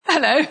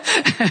hello.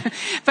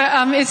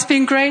 But it's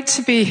been great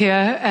to be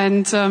here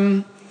and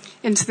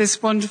into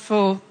this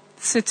wonderful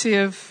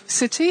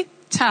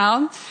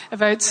town of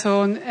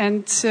Oudtshoorn,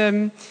 and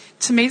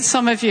to meet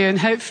some of you, and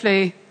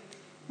hopefully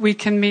we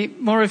can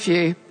meet more of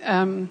you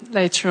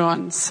later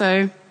on.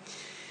 So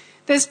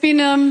there's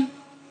been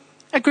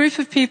a group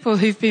of people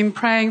who've been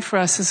praying for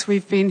us as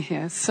we've been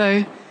here.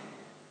 So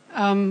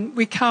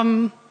we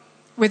come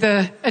with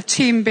a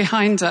team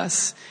behind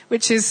us,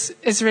 which is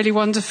really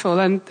wonderful,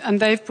 and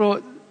they've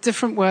brought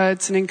different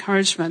words and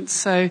encouragement.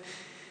 So,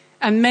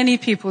 and many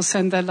people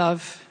send their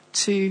love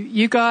to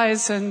you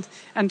guys and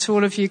to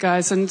all of you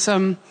guys,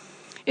 and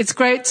it's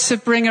great to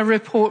bring a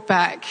report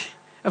back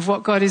of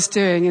what God is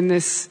doing in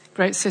this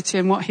great city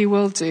and what He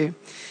will do.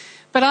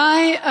 But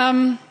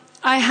I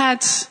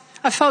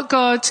felt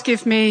God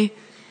give me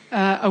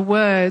a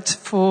word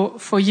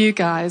for you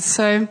guys.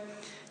 So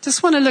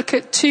just want to look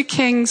at 2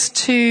 Kings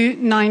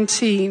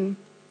 2:19.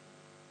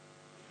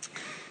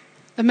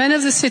 The men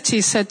of the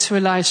city said to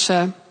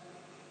Elisha,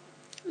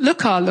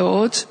 "Look, our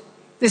Lord,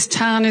 this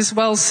town is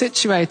well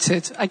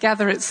situated." I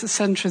gather it's the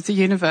center of the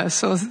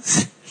universe, or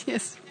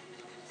yes,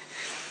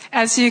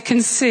 as you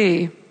can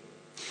see.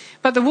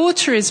 "But the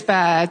water is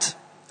bad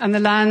and the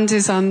land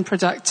is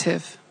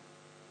unproductive.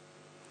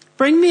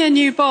 Bring me a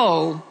new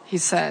bowl," he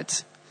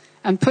said,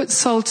 "and put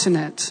salt in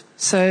it."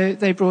 So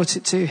they brought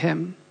it to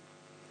him.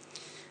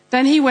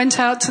 Then he went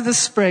out to the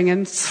spring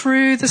and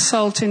threw the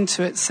salt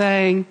into it,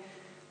 saying,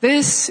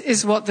 "This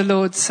is what the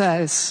Lord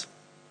says.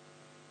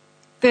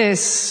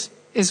 This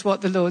is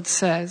what the Lord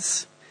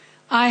says.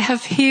 I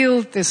have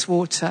healed this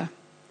water.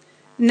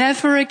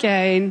 Never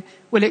again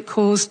will it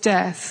cause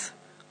death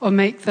or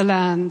make the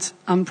land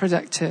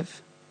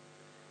unproductive."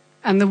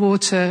 And the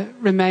water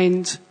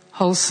remained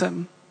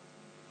wholesome.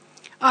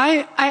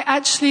 I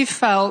actually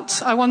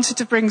felt I wanted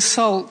to bring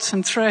salt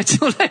and throw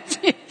it all over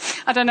you.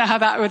 I don't know how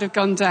that would have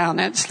gone down,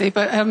 actually,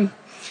 but,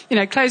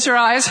 close your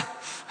eyes.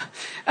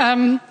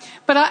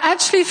 But I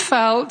actually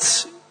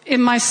felt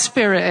in my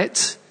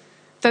spirit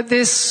that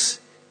this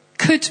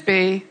could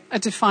be a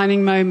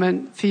defining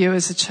moment for you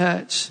as a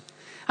church.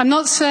 I'm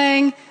not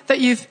saying that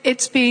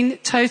it's been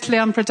totally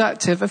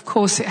unproductive. Of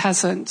course it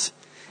hasn't.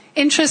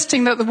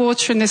 Interesting that the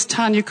water in this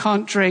town you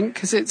can't drink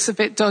because it's a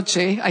bit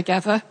dodgy, I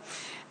gather.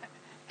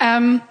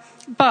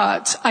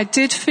 But I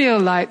did feel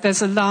like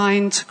there's a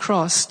line to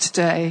cross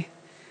today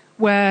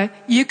where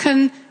you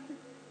can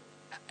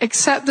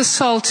accept the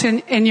salt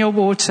in your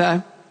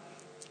water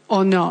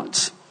or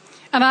not.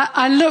 And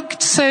I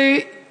looked, so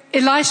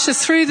Elisha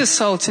threw the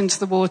salt into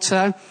the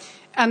water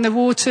and the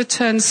water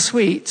turned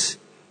sweet.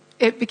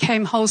 It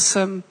became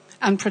wholesome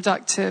and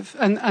productive,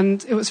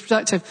 and it was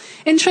productive.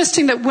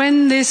 Interesting that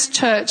when this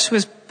church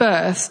was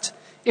birthed,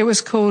 it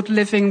was called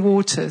Living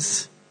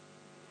Waters.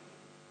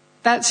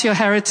 That's your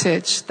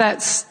heritage.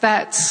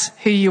 That's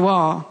who you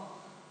are.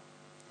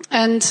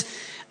 And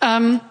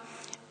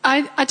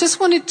I just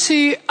wanted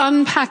to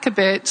unpack a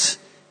bit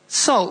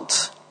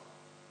salt.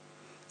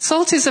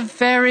 Salt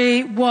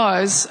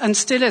was and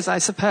still is, I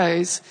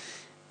suppose,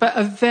 but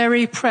a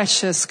very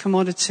precious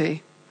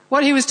commodity.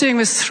 What he was doing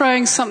was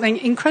throwing something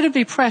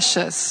incredibly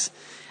precious.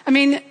 I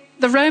mean,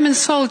 the Roman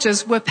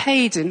soldiers were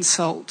paid in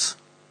salt.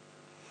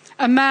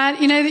 A man,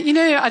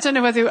 I don't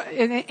know whether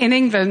in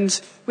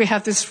England we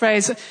have this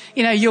phrase,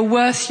 you're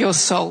worth your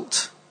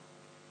salt.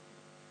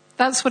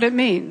 That's what it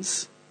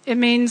means. It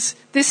means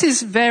this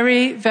is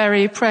very,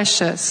 very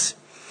precious.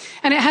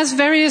 And it has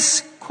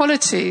various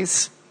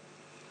qualities.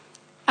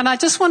 And I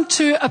just want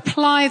to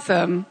apply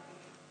them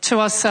to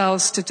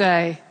ourselves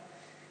today.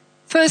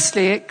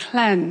 Firstly, it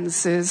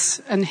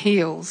cleanses and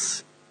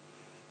heals.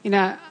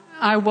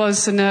 I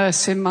was a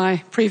nurse in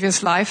my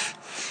previous life.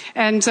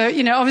 And,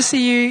 obviously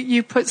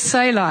you put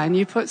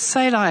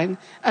saline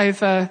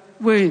over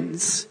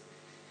wounds.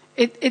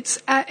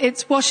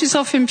 It washes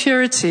off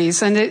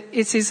impurities, and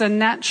it is a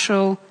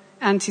natural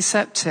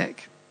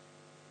antiseptic.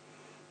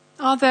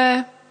 Are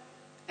there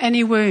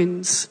any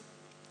wounds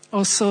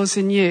or sores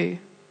in you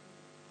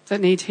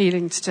that need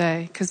healing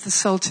today? Because the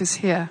salt is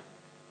here.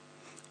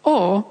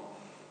 Or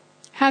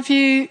have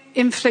you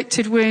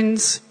inflicted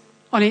wounds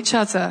on each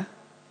other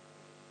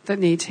that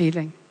need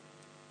healing?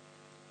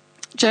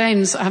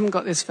 James, I haven't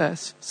got this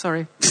verse,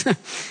 sorry,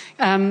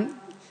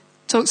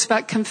 talks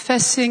about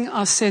confessing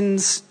our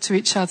sins to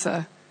each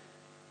other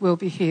will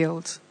be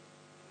healed.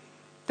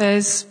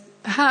 There's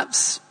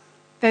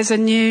a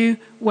new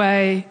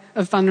way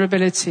of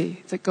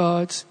vulnerability that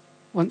God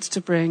wants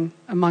to bring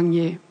among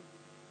you.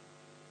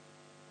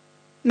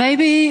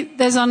 Maybe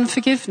there's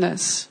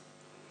unforgiveness.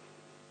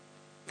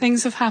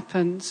 Things have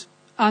happened,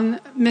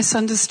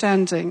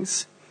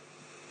 misunderstandings.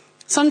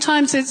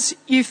 Sometimes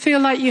you feel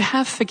like you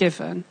have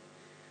forgiven,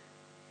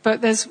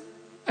 but there's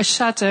a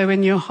shadow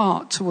in your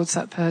heart towards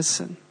that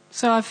person.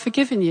 So I've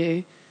forgiven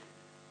you,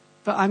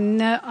 but I'm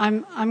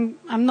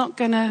not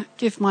going to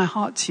give my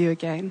heart to you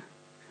again.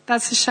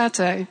 That's a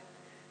shadow.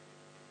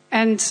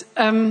 And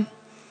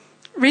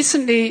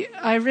recently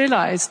I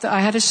realized that I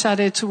had a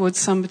shadow towards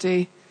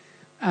somebody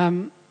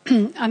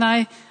and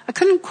I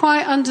couldn't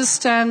quite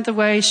understand the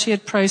way she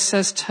had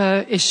processed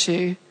her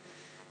issue.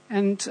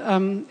 And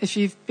if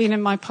you've been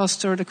in my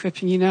pastoral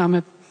equipping, you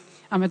know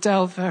I'm a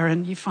delver,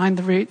 and you find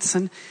the roots.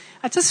 And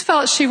I just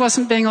felt she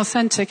wasn't being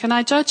authentic, and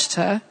I judged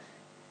her.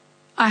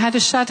 I had a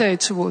shadow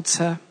towards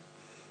her.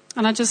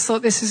 And I just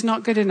thought, this is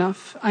not good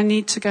enough. I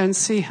need to go and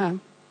see her.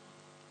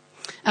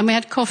 And we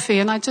had coffee,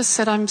 and I just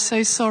said, I'm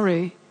so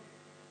sorry.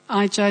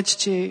 I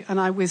judged you, and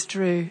I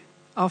withdrew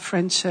our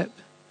friendship.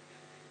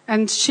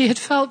 And she had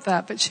felt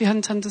that, but she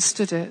hadn't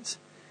understood it.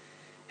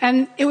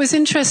 And it was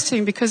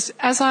interesting because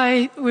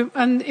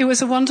and it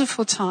was a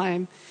wonderful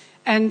time,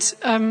 and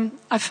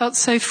I felt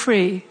so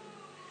free.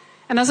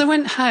 And as I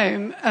went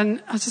home,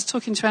 and I was just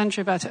talking to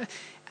Andrew about it,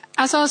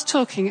 as I was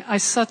talking, I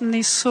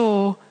suddenly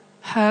saw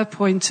her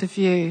point of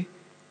view.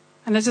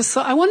 And I just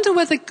thought, I wonder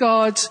whether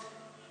God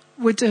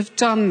would have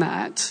done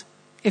that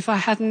if I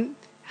hadn't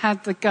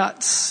had the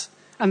guts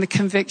and the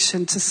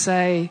conviction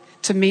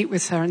to meet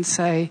with her and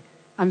say,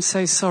 I'm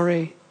so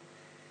sorry.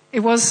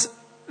 There was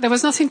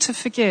nothing to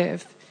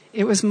forgive.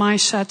 It was my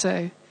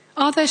shadow.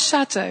 Are there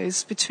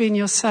shadows between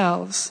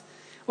yourselves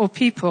or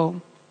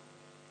people?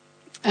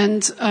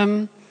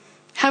 And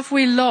have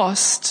we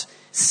lost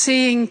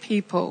seeing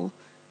people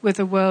with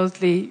a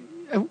worldly,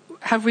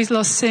 have we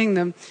lost seeing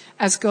them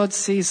as God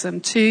sees them?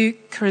 2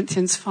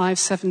 Corinthians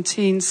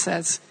 5:17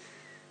 says,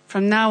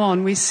 from now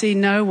on we see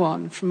no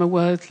one from a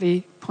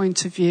worldly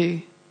point of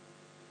view.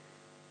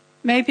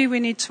 Maybe we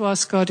need to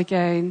ask God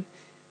again,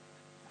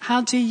 how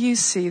do you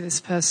see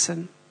this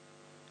person?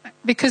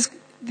 Because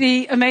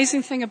the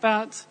amazing thing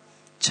about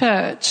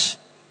church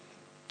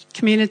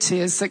community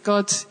is that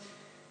God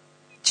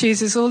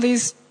chooses all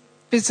these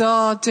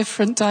bizarre,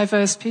 different,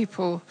 diverse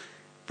people,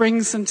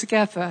 brings them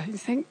together. You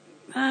think,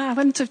 I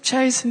wouldn't have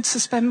chosen to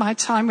spend my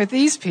time with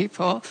these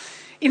people.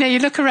 You know, you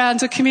look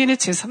around a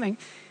community or something,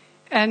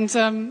 and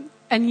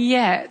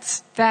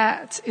yet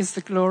that is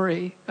the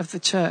glory of the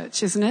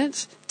church, isn't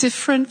it?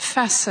 Different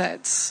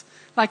facets,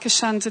 like a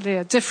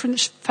chandelier, different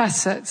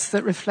facets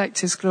that reflect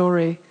his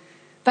glory.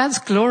 That's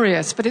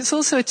glorious, but it's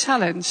also a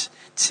challenge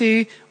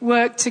to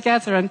work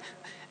together.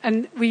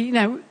 And we, you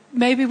know,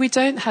 maybe we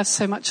don't have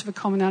so much of a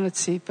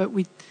commonality, but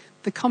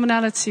the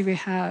commonality we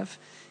have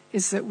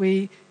is that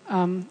we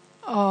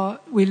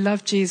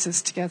love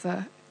Jesus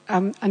together,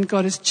 and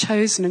God has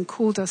chosen and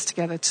called us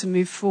together to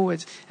move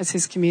forward as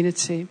his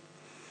community.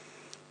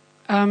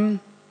 And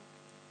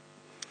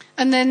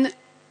then,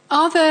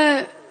 are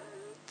there,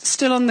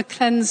 still on the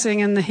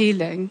cleansing and the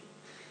healing,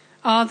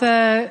 are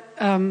there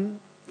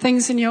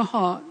things in your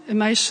heart,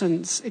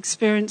 emotions,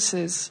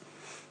 experiences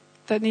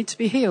that need to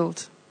be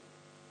healed?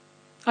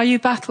 Are you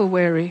battle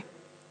weary?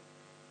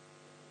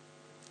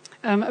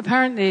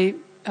 Apparently,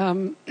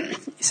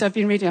 so I've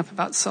been reading up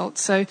about salt.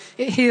 So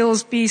it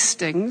heals bee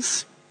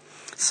stings,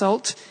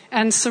 salt,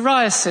 and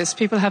psoriasis.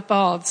 People have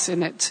baths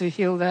in it to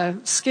heal their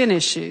skin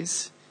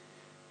issues.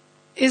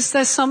 Is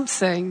there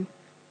something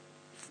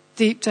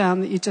deep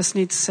down that you just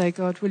need to say,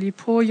 God, will you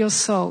pour your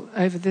salt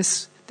over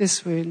this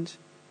wound?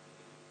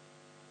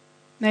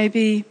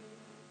 Maybe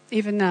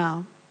even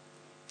now,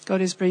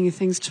 God is bringing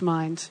things to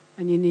mind,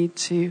 and you need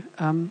to,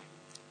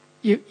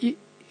 it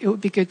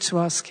would be good to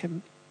ask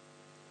him.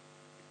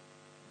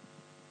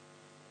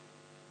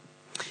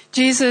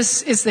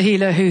 Jesus is the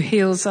healer who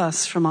heals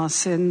us from our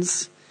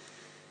sins.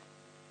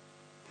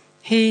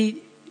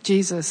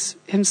 Jesus,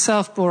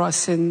 himself bore our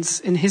sins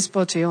in his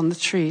body on the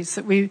tree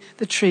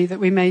that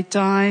we may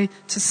die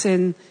to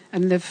sin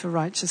and live for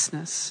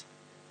righteousness.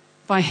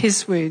 By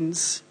his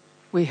wounds,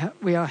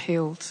 we are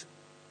healed.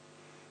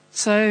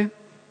 So,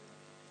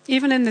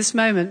 even in this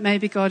moment,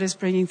 maybe God is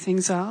bringing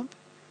things up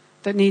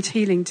that need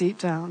healing deep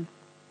down.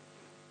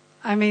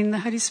 I mean, the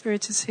Holy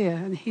Spirit is here,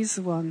 and he's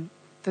the one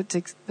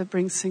that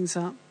brings things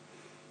up.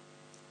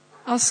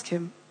 Ask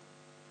him,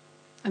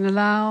 and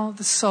allow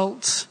the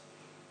salt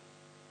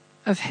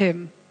of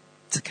him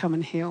to come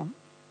and heal.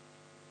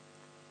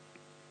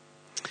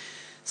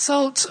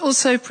 Salt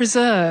also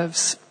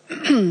preserves,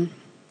 and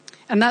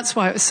that's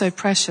why it was so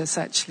precious,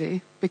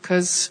 actually,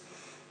 because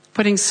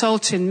putting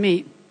salt in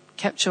meat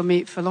kept your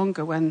meat for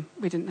longer when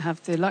we didn't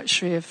have the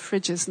luxury of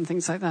fridges and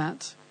things like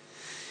that.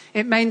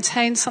 It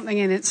maintains something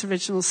in its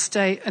original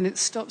state, and it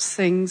stops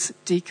things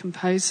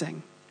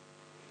decomposing.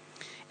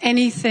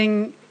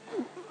 Anything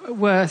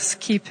worth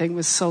keeping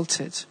was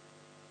salted.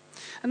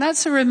 And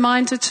that's a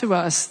reminder to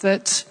us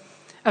that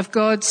of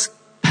God's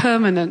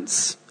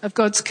permanence, of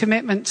God's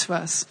commitment to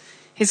us,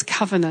 his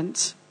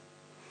covenant.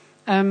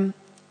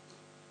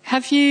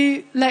 Have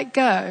you let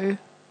go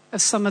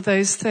of some of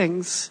those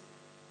things?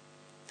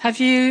 Have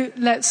you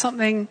let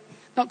something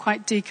not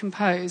quite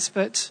decompose,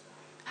 but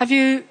have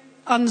you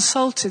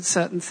unsalted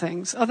certain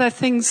things? Are there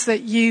things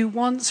that you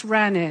once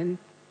ran in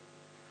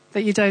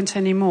that you don't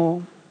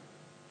anymore?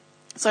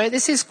 So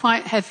this is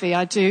quite heavy,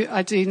 I do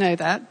know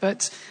that,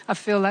 but I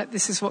feel like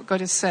this is what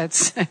God has said.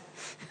 So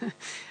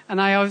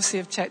and I obviously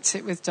have checked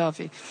it with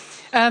Davy.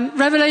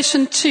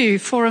 Revelation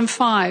 2:4 and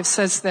 5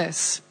 says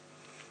this: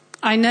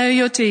 I know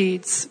your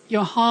deeds,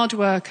 your hard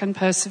work and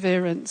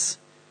perseverance,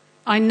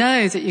 I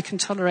know that you can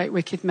tolerate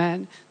wicked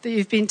men, that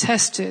you've been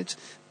tested.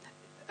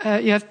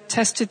 You have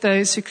tested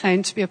those who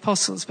claim to be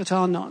apostles but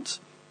are not,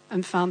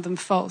 and found them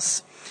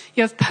false.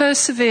 You have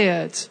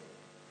persevered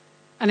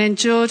and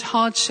endured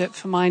hardship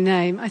for my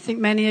name. I think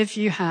many of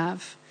you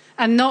have,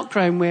 and not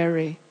grown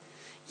weary.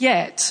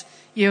 Yet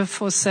you have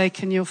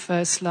forsaken your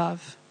first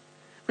love.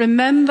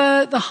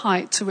 Remember the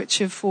height to which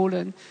you have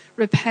fallen.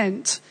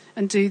 Repent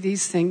and do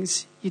these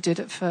things you did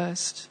at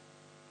first.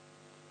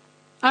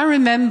 I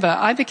remember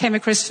I became a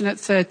Christian at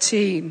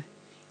 13.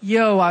 We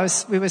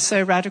were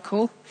so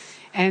radical.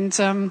 And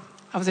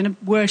I was in a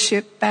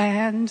worship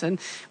band, and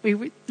we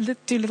would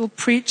do little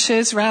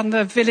preachers around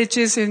the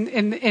villages in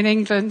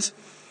England.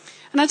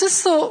 And I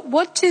just thought,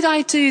 what did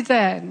I do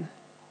then?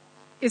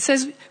 It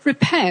says,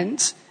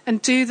 repent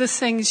and do the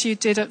things you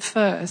did at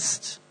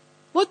first.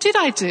 What did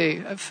I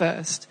do at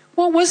first?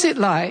 What was it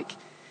like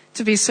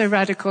to be so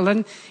radical?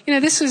 And,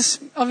 this was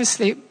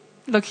obviously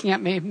looking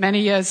at me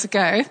many years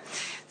ago.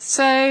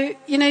 So,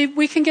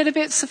 we can get a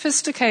bit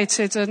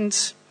sophisticated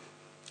and,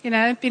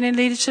 been in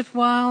leadership a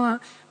while.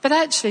 But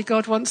actually,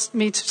 God wants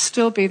me to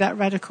still be that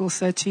radical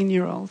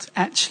 13-year-old,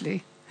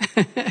 actually.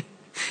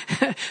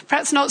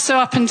 Perhaps not so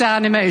up and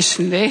down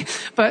emotionally,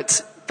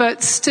 but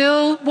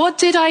still, what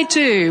did I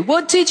do?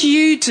 What did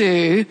you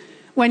do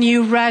when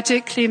you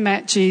radically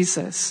met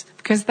Jesus?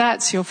 Because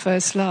that's your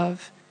first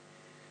love.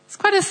 It's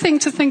quite a thing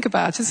to think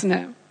about, isn't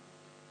it?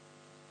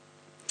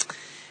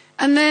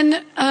 And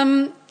then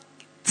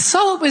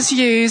salt was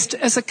used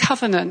as a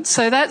covenant.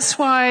 So that's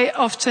why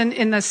often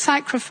in the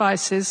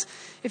sacrifices,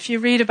 if you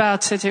read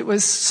about it, it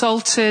was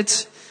salted.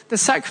 The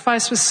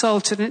sacrifice was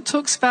salted. And it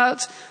talks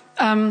about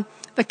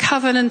the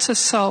covenant of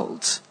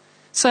salt.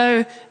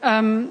 So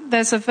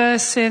there's a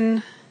verse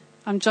in,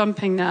 I'm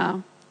jumping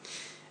now,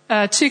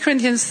 2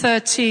 Corinthians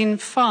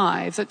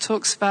 13:5 that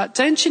talks about,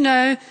 don't you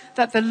know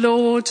that the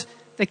Lord,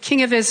 the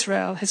King of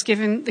Israel, has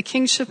given the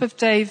kingship of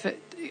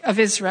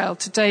Israel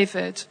to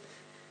David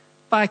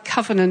by a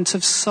covenant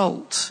of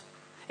salt.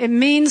 It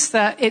means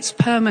that it's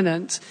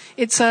permanent.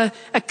 It's a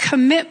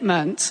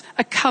commitment,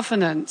 a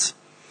covenant.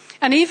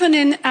 And even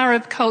in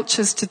Arab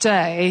cultures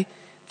today,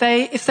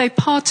 if they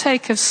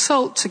partake of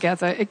salt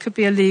together, it could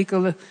be a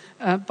legal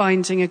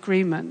binding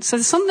agreement. So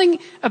there's something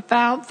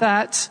about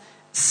that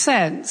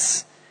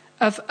sense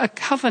of a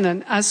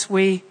covenant as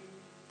we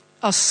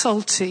are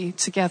salty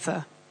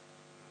together.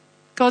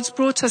 God's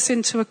brought us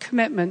into a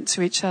commitment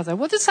to each other.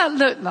 What does that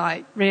look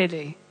like,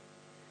 really?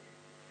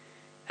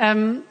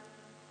 So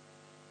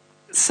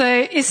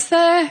is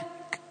there,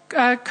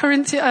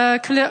 Colossians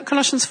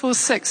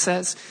 4:6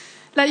 says,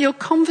 let your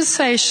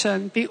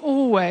conversation be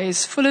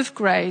always full of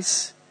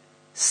grace,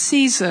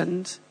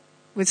 seasoned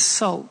with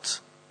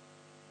salt.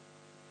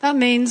 That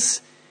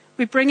means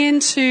we bring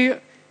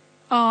into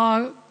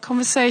our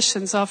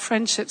conversations, our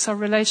friendships, our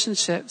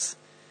relationships,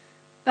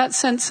 that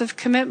sense of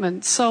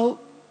commitment.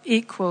 Salt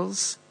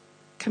equals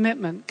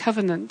commitment,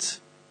 covenant.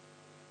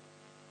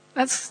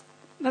 That's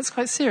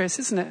quite serious,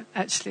 isn't it,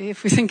 actually?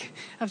 If we think,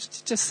 I've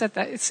just said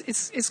that,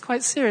 it's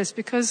quite serious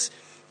because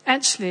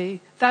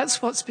actually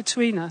that's what's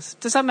between us.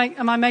 Am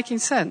I making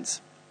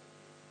sense?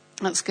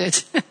 That's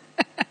good.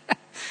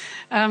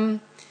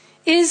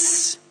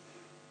 Is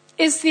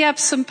the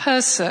absent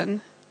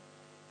person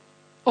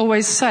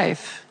always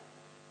safe?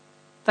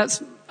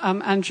 That's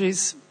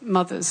Andrew's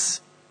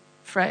mother's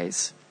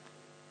phrase.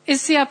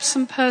 Is the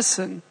absent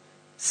person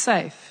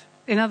safe?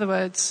 In other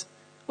words,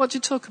 what do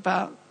you talk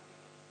about?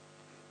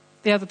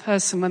 The other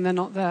person when they're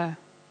not there.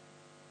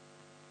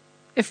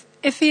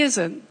 If he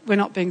isn't, we're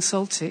not being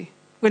salty.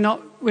 We're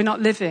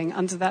not living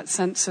under that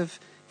sense of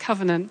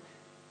covenant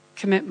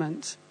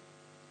commitment.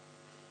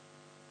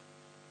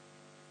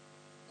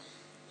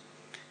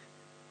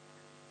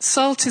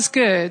 Salt is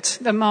good.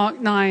 The Mark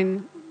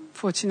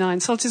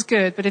 9:49. Salt is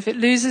good, but if it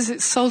loses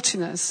its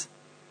saltiness,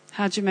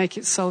 how do you make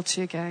it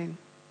salty again?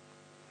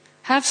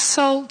 Have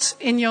salt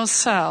in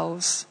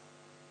yourselves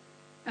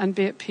and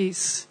be at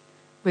peace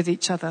with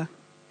each other.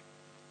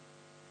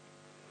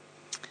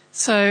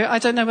 So I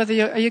don't know whether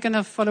are you going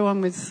to follow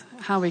on with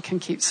how we can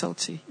keep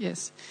salty?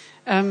 Yes.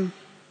 And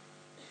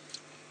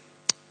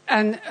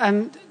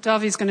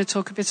Davi's going to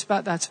talk a bit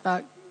about that,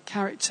 about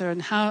character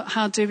and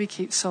how do we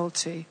keep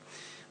salty.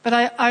 But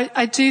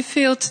I do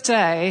feel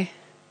today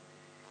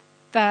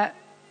that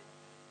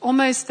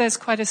almost there's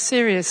quite a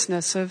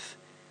seriousness of,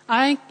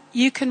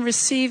 you can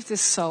receive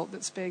this salt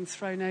that's being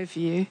thrown over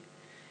you.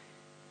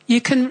 You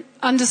can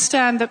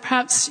understand that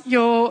perhaps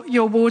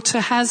your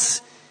water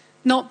has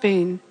not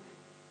been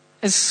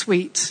as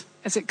sweet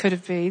as it could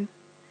have been,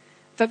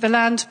 that the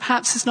land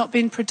perhaps has not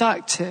been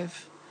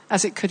productive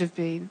as it could have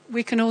been.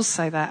 We can all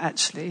say that,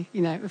 actually,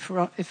 if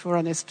we're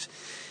honest.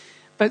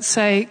 But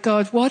say,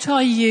 God, what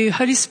are you,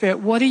 Holy Spirit,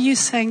 what are you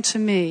saying to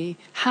me?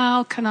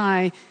 How can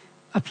I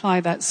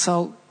apply that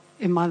salt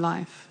in my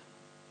life?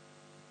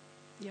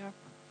 Yeah.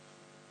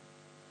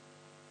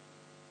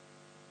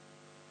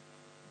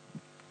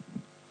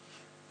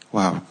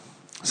 Wow.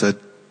 So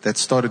that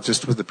started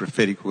just with the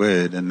prophetic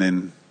word, and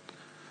then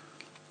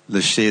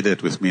Liz shared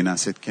it with me, and I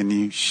said, can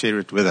you share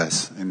it with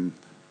us? And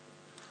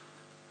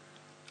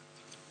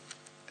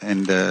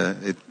and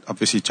it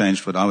obviously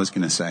changed what I was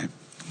going to say.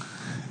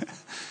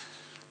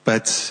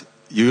 But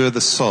you are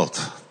the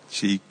salt.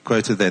 She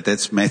quoted that.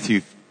 That's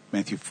Matthew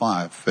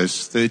 5,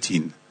 verse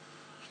 13.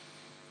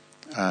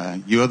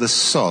 You are the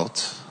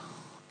salt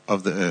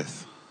of the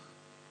earth.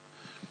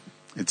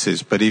 It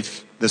says, but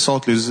if the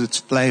salt loses its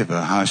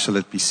flavor, how shall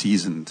it be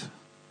seasoned?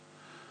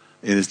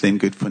 It is then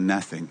good for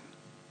nothing.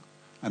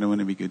 I don't want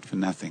to be good for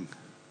nothing.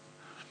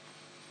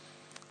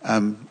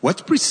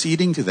 What's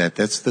preceding to that?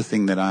 That's the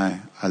thing that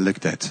I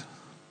looked at.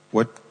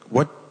 What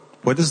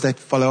does that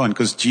follow on?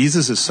 Because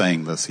Jesus is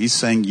saying this. He's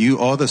saying you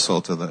are the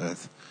salt of the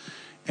earth.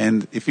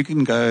 And if you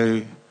can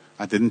go,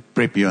 I didn't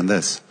prep you on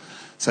this.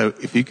 So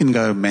if you can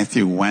go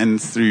Matthew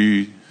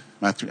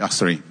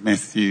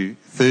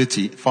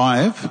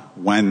 35,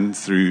 1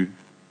 through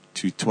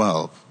to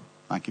 12.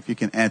 Like if you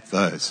can add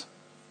those.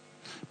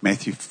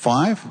 Matthew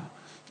 5,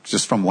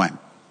 just from 1.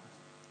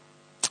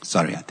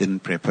 Sorry, I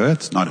didn't prep her.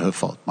 It's not her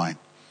fault, mine.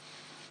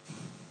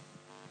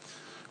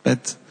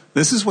 But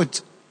this is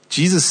what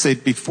Jesus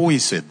said before he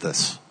said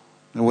this.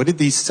 Now, what did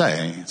he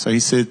say? So he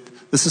said,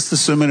 this is the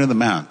Sermon on the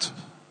Mount.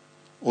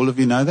 All of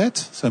you know that?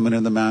 Sermon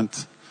on the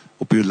Mount,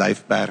 op uw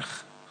Leifberg.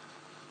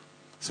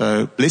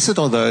 So, blessed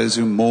are those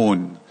who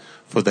mourn,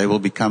 for they will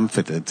be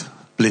comforted.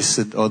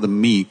 Blessed are the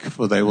meek,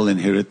 for they will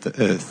inherit the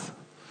earth.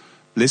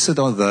 Blessed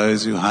are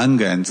those who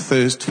hunger and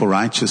thirst for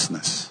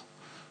righteousness,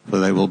 for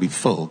they will be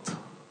filled.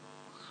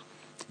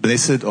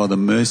 Blessed are the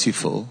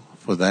merciful,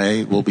 for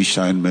they will be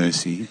shown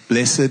mercy.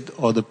 Blessed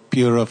are the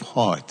pure of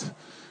heart,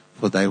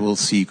 for they will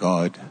see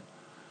God.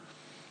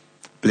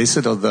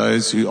 Blessed are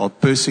those who are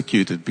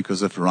persecuted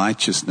because of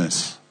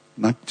righteousness.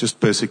 Not just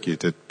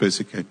persecuted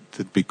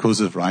because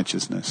of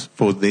righteousness.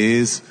 For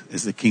theirs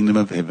is the kingdom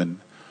of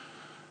heaven.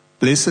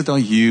 Blessed are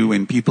you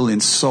when people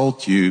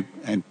insult you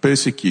and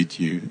persecute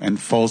you and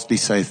falsely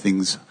say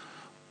things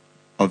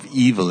of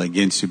evil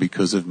against you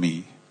because of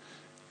me.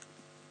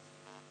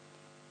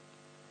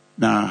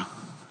 Now,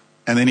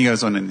 and then he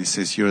goes on and he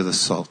says, you're the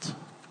salt.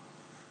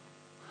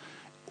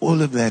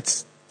 All of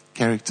that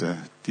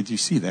character, did you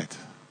see that?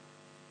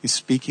 He's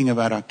speaking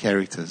about our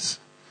characters.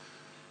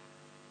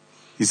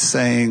 He's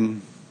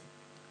saying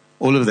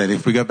all of that.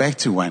 If we go back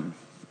to 1,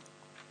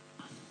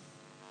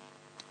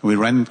 we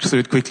run through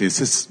it quickly. It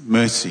says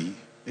mercy.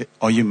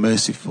 Are you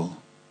merciful?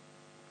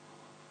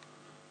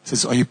 It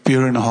says, are you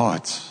pure in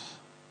heart?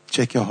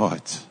 Check your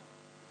heart.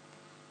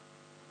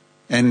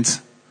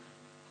 And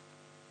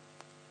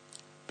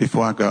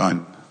before I go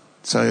on,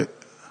 so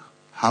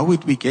how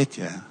would we get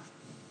here?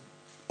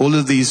 All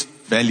of these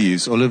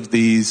values, all of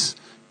these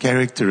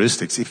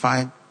characteristics, if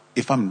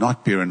I'm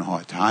not pure in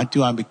heart, how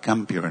do I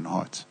become pure in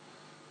heart?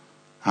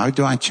 How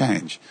do I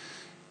change?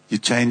 You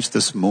change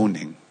this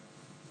morning.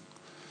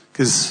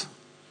 Because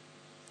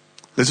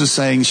Liz was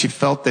saying she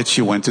felt that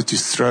she wanted to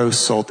throw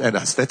salt at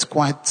us. That's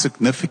quite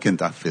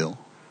significant, I feel.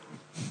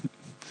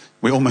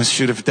 We almost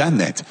should have done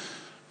that.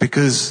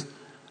 Because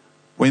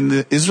when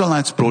the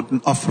Israelites brought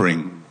an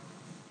offering,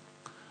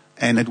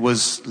 and it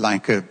was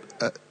like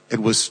it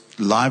was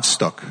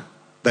livestock,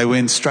 they were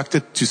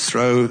instructed to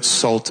throw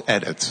salt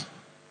at it.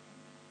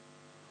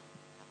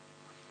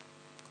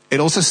 It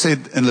also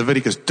said in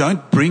Leviticus,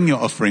 don't bring your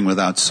offering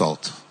without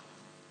salt.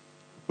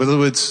 In other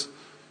words,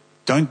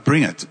 don't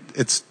bring it.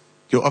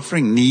 Your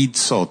offering needs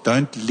salt.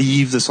 Don't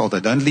leave the salt.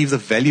 Don't leave the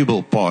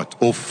valuable part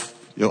off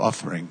your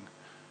offering.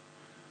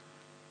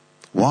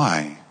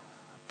 Why?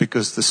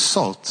 Because the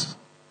salt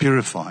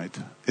purified.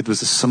 It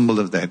was a symbol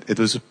of that. It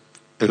was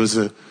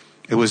the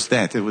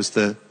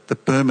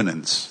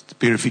permanence, the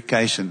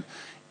purification.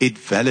 It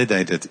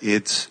validated.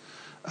 It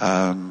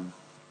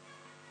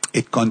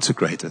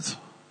consecrated,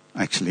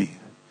 actually,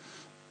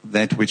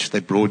 that which they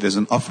brought as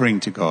an offering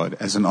to God,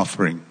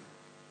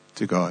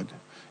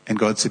 And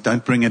God said,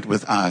 don't bring it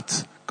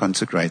without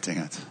consecrating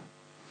it.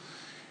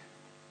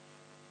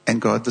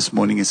 And God this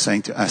morning is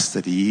saying to us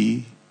that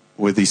He,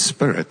 with His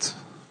Spirit,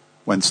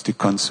 wants to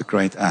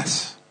consecrate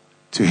us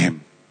to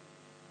Him.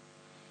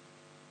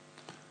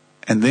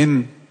 And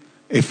then,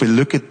 if we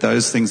look at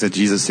those things that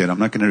Jesus said, I'm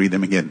not going to read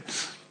them again.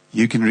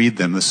 You can read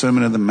them, the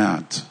Sermon on the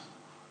Mount.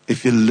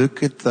 If you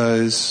look at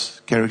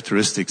those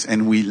characteristics,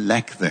 and we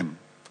lack them,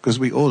 because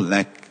we all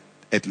lack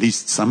at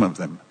least some of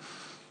them,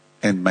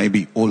 and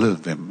maybe all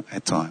of them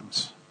at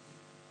times.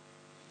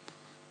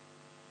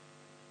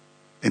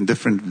 In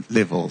different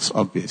levels,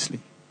 obviously.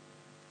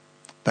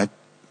 But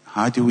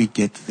how do we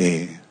get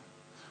there?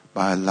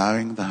 By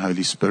allowing the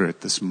Holy Spirit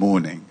this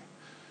morning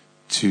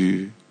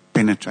to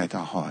penetrate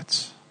our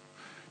hearts,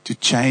 to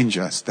change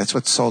us. That's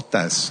what salt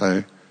does.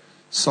 So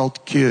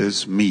salt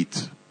cures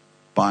meat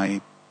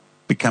by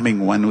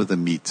becoming one with the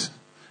meat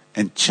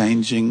and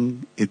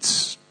changing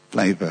its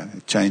flavor.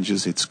 It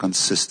changes its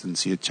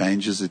consistency. It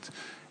changes it.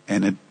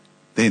 And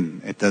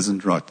then it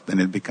doesn't rot. Then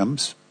it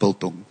becomes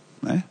biltong.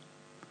 Eh?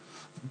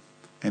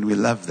 And we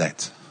love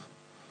that.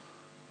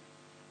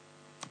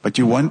 But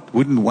you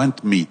wouldn't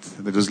want meat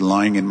that was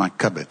lying in my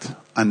cupboard,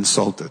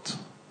 unsalted,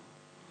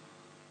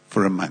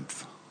 for a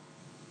month.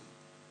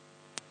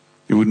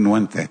 You wouldn't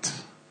want that.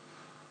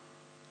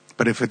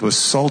 But if it was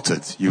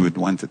salted, you would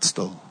want it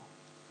still.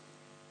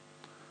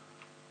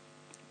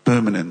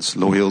 Permanence,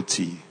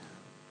 loyalty,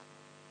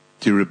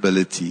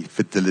 durability,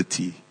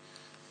 fidelity,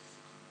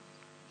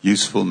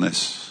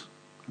 usefulness,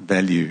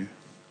 value,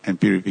 and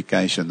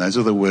purification. Those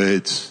are the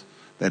words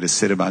that are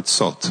said about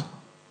salt.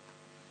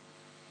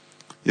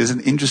 There's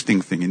an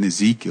interesting thing. In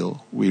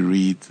Ezekiel, we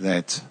read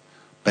that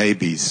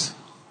babies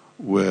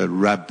were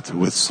rubbed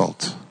with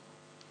salt.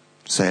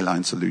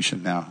 Saline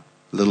solution now.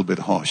 A little bit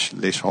harsh,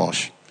 less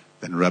harsh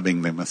than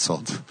rubbing them with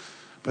salt.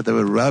 But they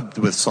were rubbed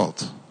with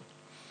salt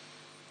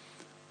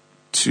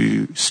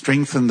to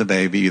strengthen the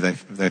baby,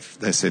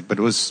 they said. But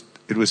it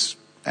was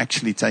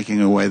actually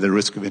taking away the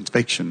risk of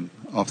infection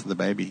after the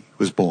baby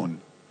was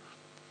born.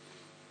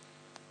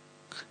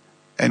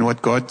 And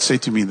what God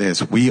said to me there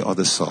is, we are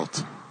the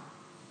salt.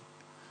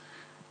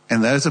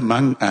 And those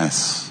among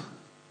us,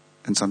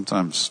 and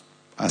sometimes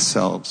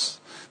ourselves,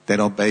 that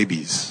are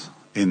babies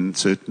in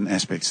certain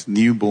aspects,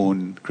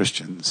 newborn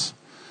Christians,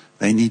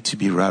 they need to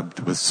be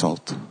rubbed with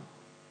salt.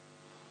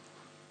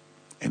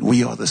 And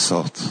we are the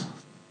salt.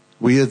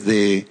 We are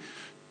there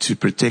to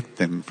protect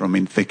them from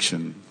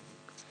infection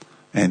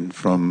and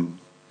from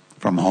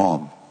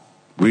harm.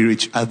 We're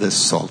each other's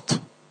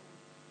salt.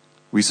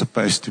 We're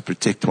supposed to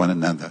protect one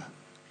another.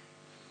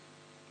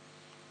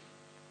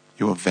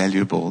 You are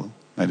valuable.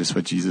 That is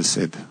what Jesus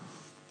said.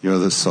 You're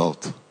the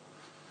salt.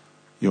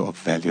 You are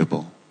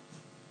valuable.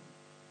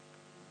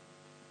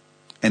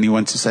 And he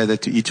wants to say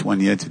that to each one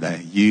here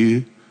today.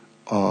 You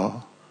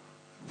are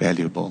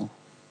valuable.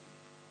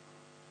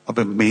 Of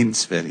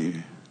immense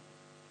value.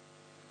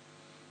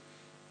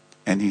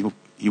 And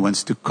he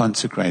wants to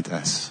consecrate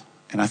us.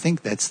 And I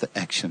think that's the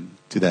action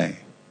today.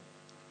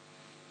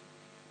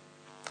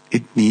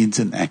 It needs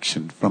an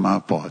action from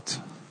our part.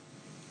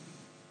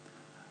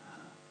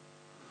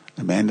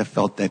 Amanda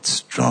felt that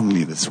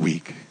strongly this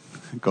week.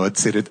 God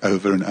said it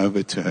over and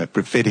over to her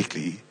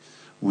prophetically.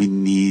 We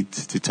need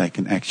to take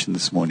an action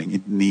this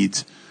morning.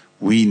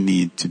 We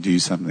need to do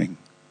something.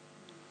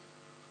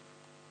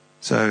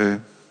 So,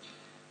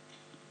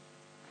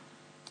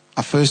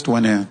 I first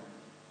want to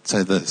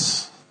say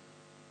this.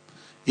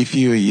 If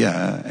you are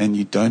here and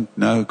you don't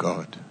know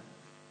God,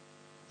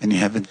 and you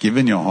haven't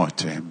given your heart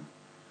to Him,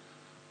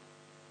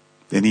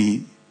 then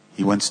He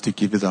wants to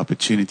give you the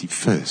opportunity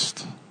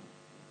first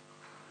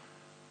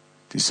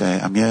to say,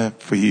 I'm here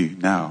for you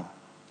now.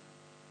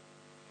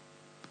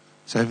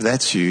 So if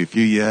that's you, if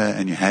you're here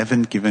and you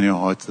haven't given your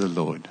heart to the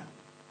Lord,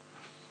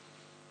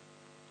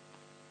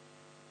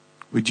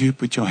 would you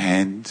put your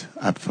hand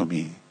up for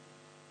me?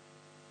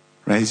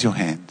 Raise your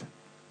hand.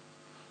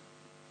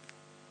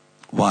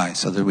 Why?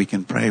 So that we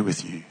can pray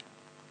with you.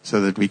 So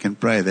that we can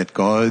pray that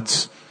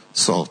God's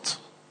salt,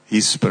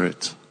 His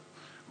Spirit,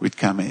 would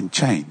come and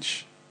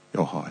change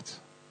your heart.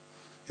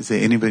 Is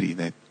there anybody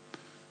that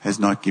has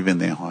not given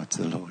their heart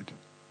to the Lord?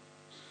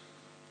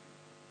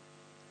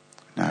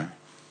 No.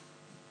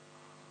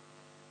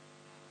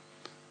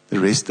 The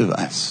rest of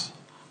us,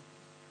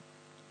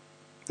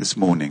 this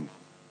morning,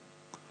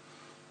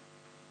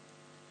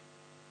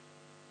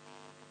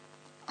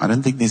 I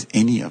don't think there's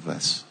any of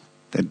us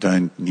that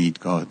don't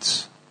need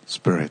God's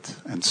Spirit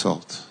and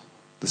salt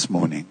this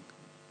morning.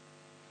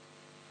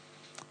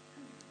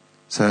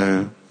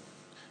 So,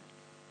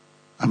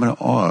 I'm going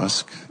to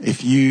ask,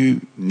 if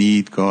you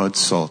need God's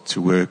salt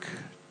to work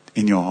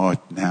in your heart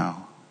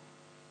now,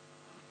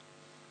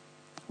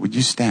 would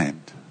you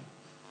stand?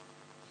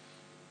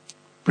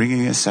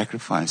 Bringing a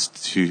sacrifice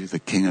to the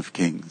King of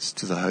Kings,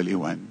 to the Holy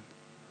One.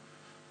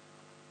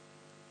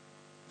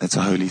 That's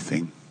a holy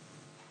thing.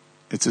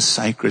 It's a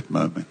sacred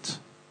moment.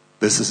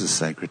 This is a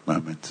sacred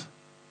moment.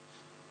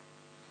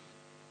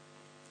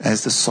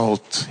 As the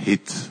salt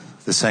hit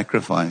the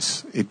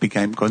sacrifice, it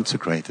became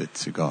consecrated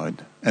to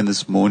God. And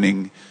this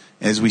morning,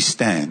 as we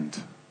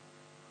stand,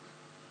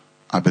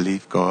 I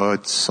believe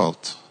God's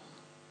salt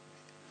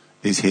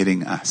is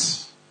hitting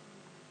us.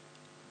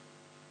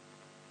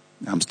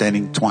 I'm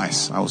standing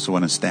twice. I also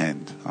want to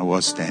stand. I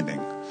was standing.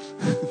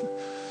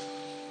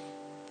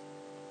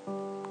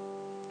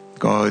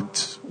 God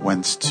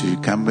wants to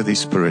come with His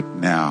Spirit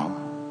now.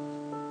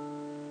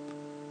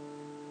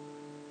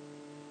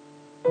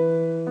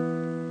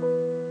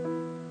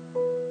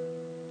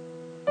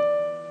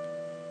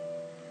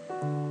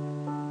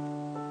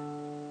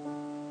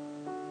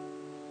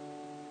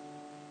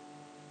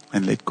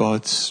 And let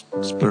God's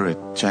Spirit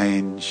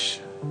change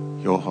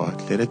your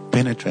heart. Let it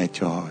penetrate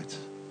your heart.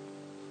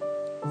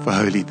 For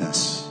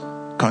holiness,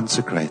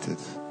 consecrated,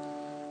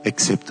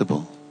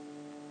 acceptable,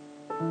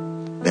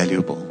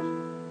 valuable.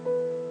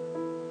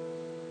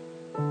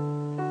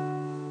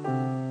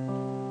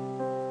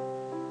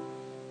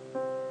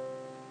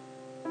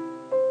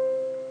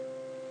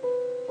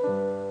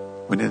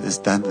 When it has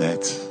done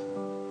that,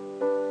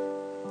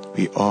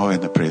 we are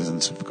in the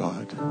presence of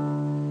God,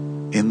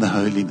 in the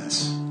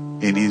holiness,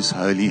 in His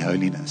holy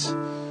holiness.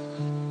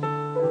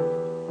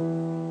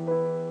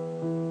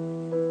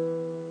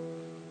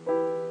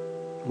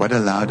 What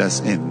allowed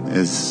us in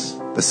is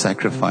the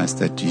sacrifice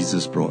that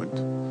Jesus brought.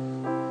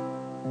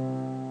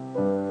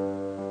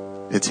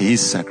 It's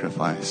His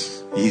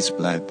sacrifice, His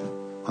blood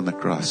on the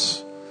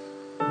cross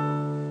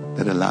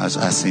that allows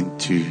us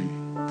into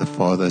the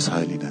Father's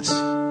holiness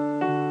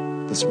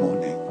this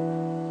morning.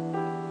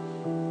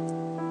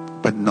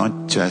 But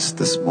not just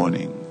this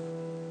morning.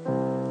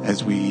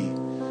 As we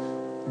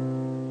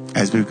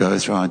go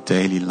through our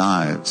daily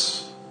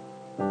lives,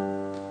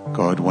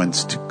 God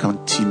wants to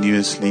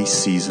continuously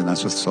season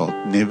us with salt.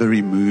 Never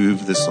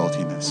remove the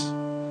saltiness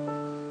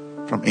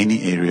from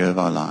any area of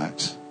our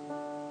lives.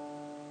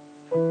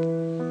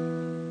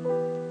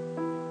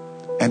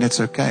 And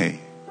it's okay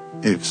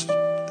if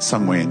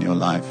somewhere in your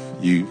life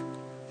you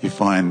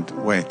find,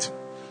 wait,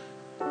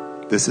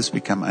 this has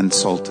become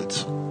unsalted.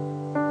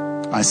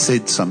 I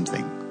said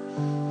something.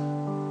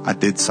 I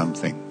did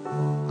something.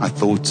 I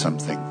thought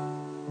something.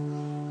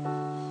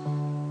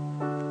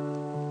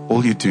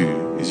 All you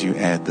do is you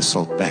add the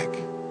salt back.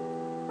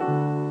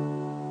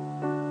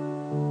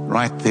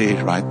 Right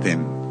there, right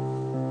then.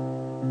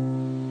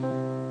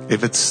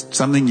 If it's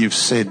something you've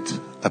said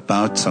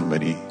about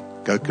somebody,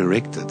 go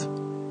correct it.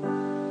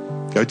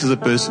 Go to the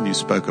person you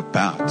spoke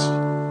about.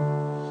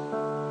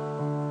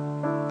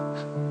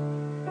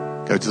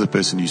 Go to the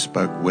person you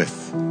spoke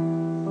with.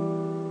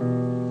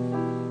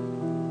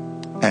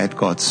 Add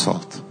God's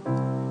salt.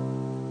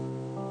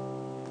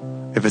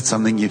 If it's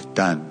something you've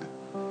done,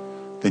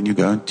 then you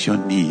go onto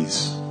your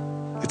knees.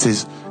 It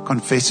says,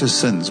 confess your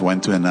sins one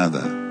to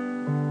another.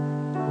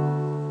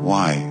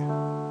 Why?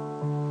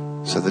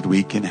 So that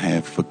we can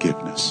have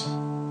forgiveness.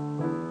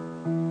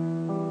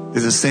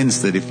 There's a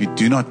sense that if you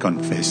do not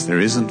confess, there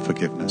isn't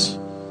forgiveness.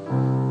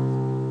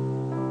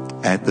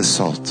 Add the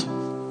salt.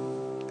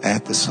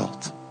 Add the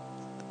salt.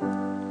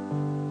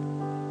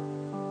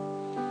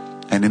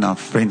 And in our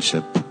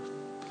friendship,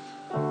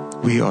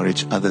 we are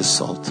each other's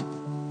salt.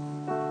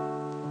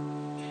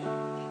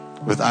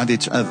 Without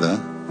each other,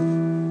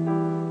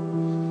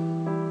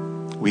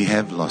 we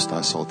have lost our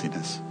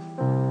saltiness.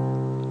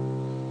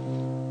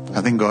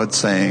 I think God's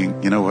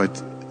saying, you know what,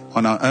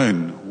 on our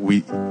own,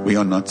 we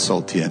are not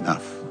salty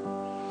enough.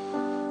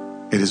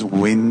 It is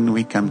when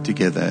we come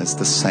together as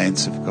the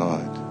saints of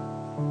God,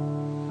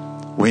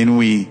 when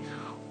we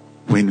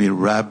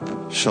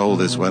rub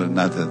shoulders one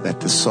another, that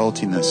the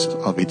saltiness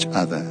of each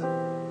other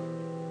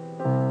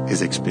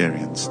is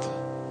experienced.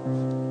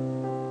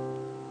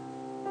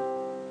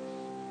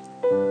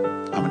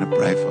 I'm going to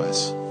pray for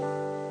us.